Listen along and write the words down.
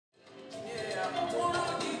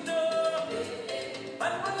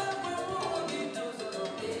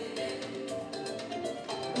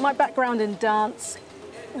My background in dance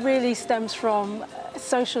really stems from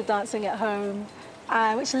social dancing at home,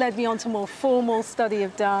 which led me on to more formal study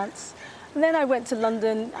of dance. And then I went to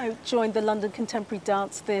London. I joined the London Contemporary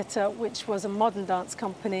Dance Theatre, which was a modern dance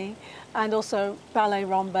company, and also Ballet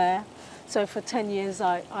Rambert. So for 10 years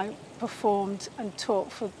I performed and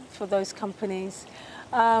taught for those companies.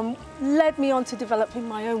 Led me on to developing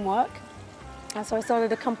my own work. And so I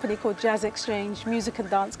started a company called Jazz Exchange Music and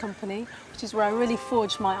Dance Company, which is where I really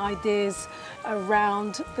forged my ideas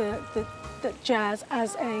around the jazz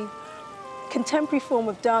as a contemporary form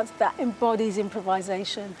of dance that embodies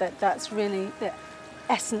improvisation, that's really the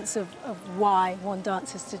essence of why one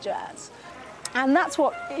dances to jazz. And that's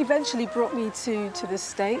what eventually brought me to the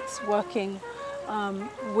States, working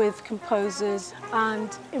with composers and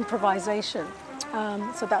improvisation.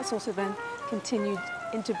 So that's also then continued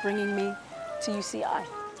into bringing me to UCI. I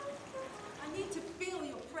need to feel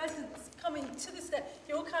your presence coming to the step.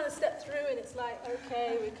 You all kind of step through and it's like,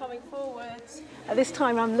 okay, we're coming forwards. At this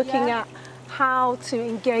time I'm looking at how to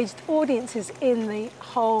engage audiences in the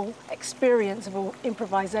whole experience of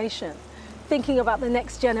improvisation. Thinking about the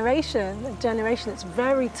next generation, a generation that's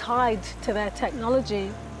very tied to their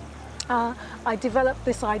technology. I developed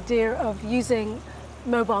this idea of using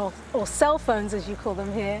mobile or cell phones, as you call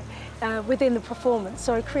them here, within the performance.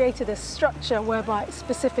 So I created a structure whereby at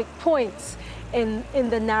specific points in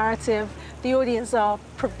the narrative, the audience are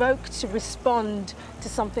provoked to respond to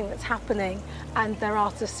something that's happening, and they're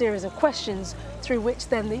asked a series of questions through which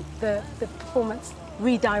then the performance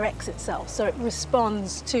redirects itself. So it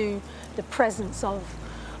responds to the presence of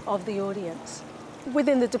the audience.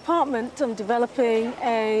 Within the department, I'm developing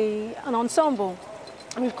an ensemble.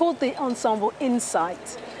 And we've called the ensemble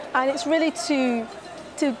Insight, and it's really to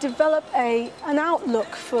develop an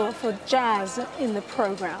outlook for jazz in the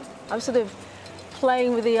program. I'm sort of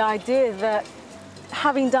playing with the idea that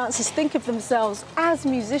having dancers think of themselves as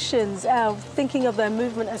musicians, thinking of their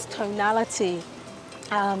movement as tonality,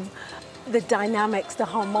 the dynamics, the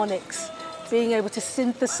harmonics, being able to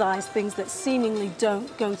synthesize things that seemingly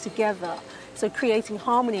don't go together. So creating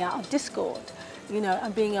harmony out of discord,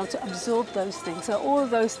 and being able to absorb those things. So all of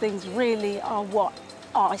those things really are what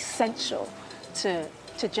are essential to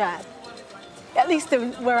jazz, at least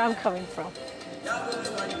where I'm coming from.